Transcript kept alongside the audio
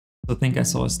I think I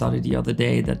saw a study the other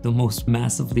day that the most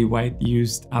massively widely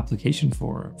used application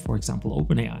for example,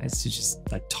 OpenAI is to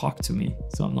just like talk to me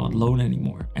so I'm not alone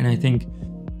anymore. And I think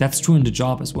that's true in the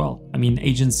job as well. I mean,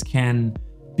 agents can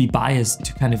be biased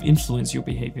to kind of influence your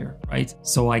behavior, right?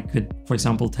 So I could, for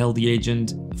example, tell the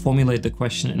agent, formulate the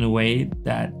question in a way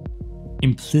that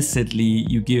implicitly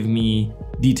you give me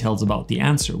details about the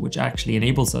answer, which actually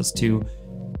enables us to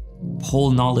pull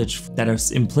knowledge that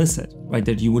is implicit, right?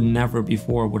 That you would never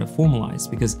before would have formalized,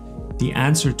 because the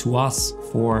answer to us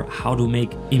for how to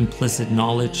make implicit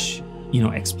knowledge,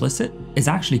 explicit is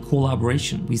actually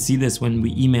collaboration. We see this when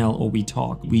we email or we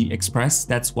talk, we express.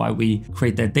 That's why we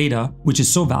create that data, which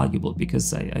is so valuable,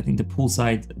 because I think the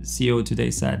Poolside CEO today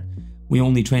said, we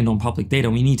only trained on public data.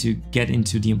 We need to get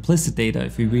into the implicit data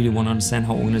if we really want to understand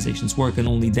how organizations work, and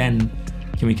only then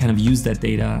can we kind of use that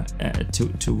data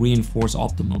to reinforce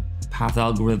optimal path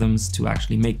algorithms to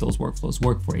actually make those workflows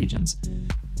work for agents.